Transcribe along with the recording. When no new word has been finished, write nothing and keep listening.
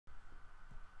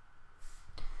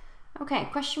Okay,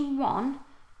 question 1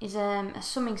 is a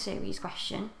summing series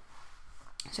question.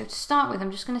 So to start with,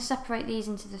 I'm just going to separate these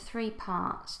into the 3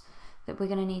 parts that we're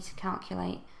going to need to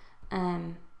calculate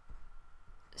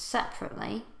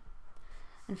separately.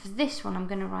 And for this one, I'm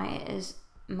going to write it as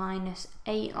minus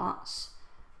 8 lots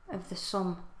of the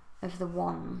sum of the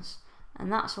ones.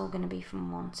 And that's all going to be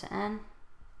from 1 to n.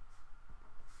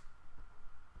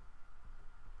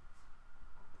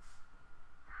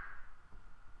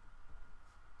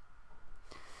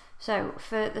 So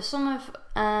for the sum of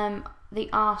the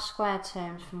r squared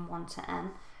terms from 1 to n,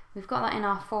 we've got that in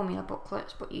our formula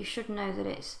booklets, but you should know that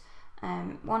it's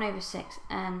 1 over 6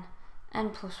 n, n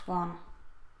plus 1,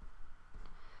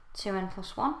 2n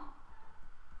plus 1.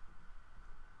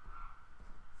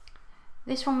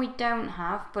 This one we don't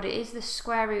have, but it is the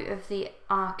square root of the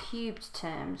r cubed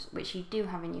terms, which you do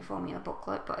have in your formula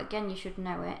booklet, but again you should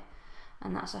know it,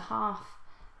 and that's a half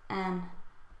n,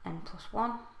 n plus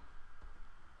 1.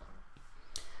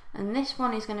 And this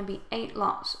one is going to be 8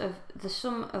 lots of the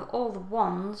sum of all the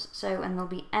ones, so, and there'll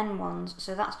be n ones,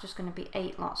 so that's just going to be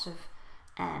 8 lots of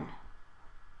n.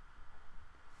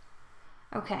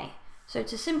 Okay, so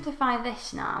to simplify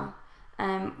this now,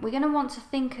 we're going to want to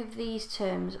think of these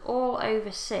terms all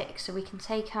over 6, so we can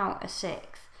take out a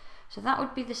 6th. So that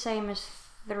would be the same as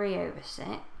 3 over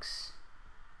 6.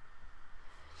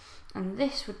 And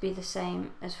this would be the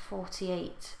same as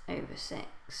 48 over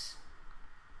 6.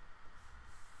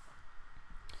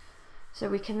 So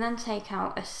we can then take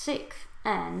out a 6th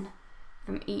n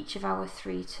from each of our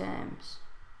 3 terms,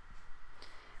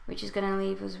 which is going to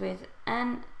leave us with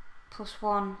n plus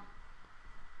 1,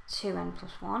 2n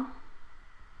plus 1.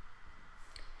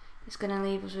 It's going to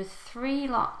leave us with 3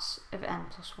 lots of n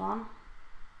plus 1.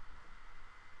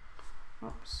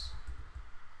 Oops.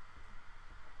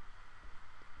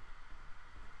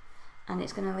 And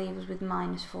it's going to leave us with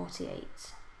minus 48.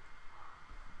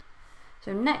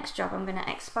 So next job, I'm going to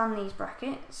expand these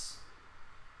brackets.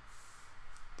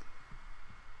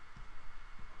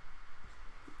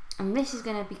 And this is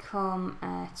going to become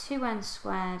 2n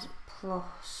squared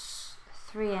plus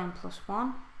 3n plus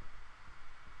 1.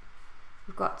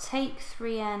 We've got take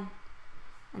 3n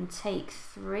and take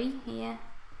 3 here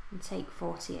and take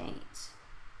 48.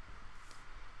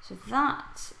 So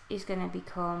that is going to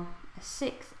become a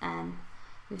 6th n.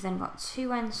 We've then got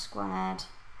 2n squared.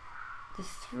 The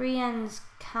 3n's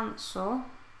cancel,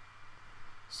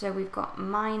 so we've got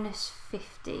minus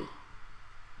 50.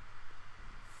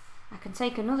 I can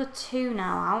take another 2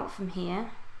 now out from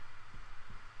here.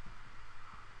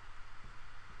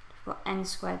 We've got n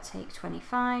squared take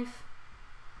 25,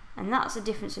 and that's a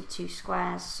difference of 2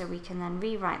 squares, so we can then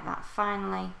rewrite that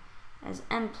finally as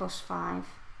n plus 5.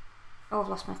 Oh, I've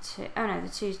lost my 2. Oh no, the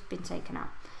 2's been taken out.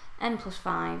 N plus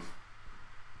 5,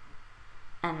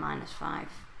 n minus 5.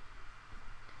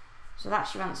 So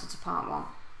that's your answer to part 1.